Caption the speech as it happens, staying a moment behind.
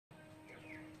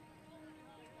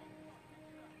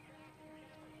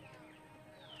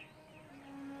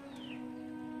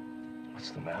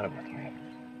What's the matter with me?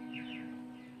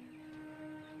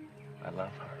 I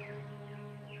love her.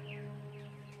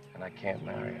 And I can't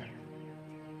marry her.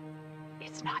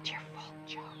 It's not your fault,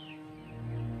 Joe.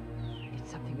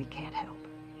 It's something we can't help.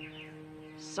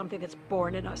 Something that's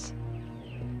born in us.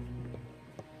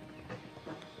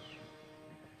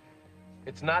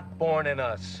 It's not born in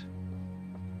us.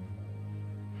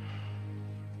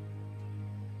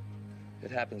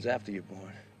 It happens after you're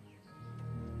born.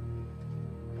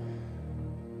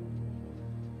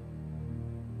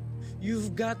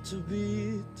 You've got to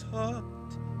be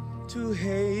taught to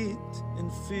hate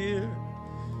and fear.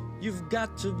 You've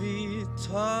got to be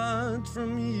taught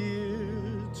from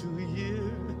year to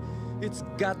year. It's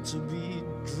got to be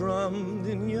drummed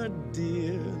in your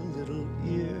dear little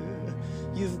ear.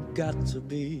 You've got to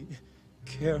be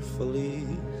carefully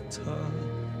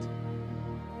taught.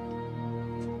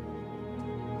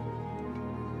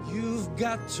 You've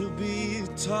got to be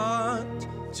taught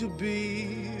to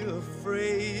be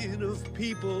afraid of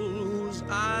people whose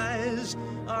eyes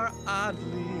are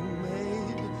oddly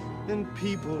made, and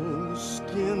people whose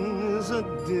skin is a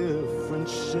different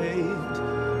shade.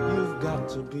 You've got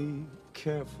to be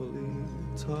carefully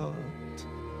taught.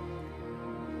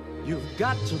 You've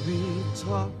got to be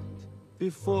taught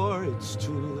before it's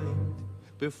too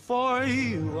late, before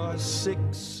you are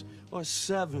 6 or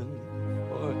 7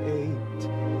 or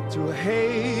 8, to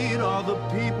hate all the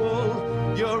people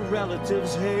your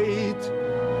relatives hate.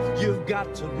 You've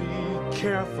got to be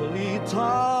carefully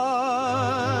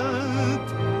taught.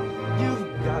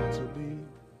 You've got to be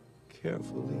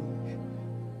carefully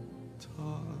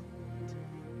taught.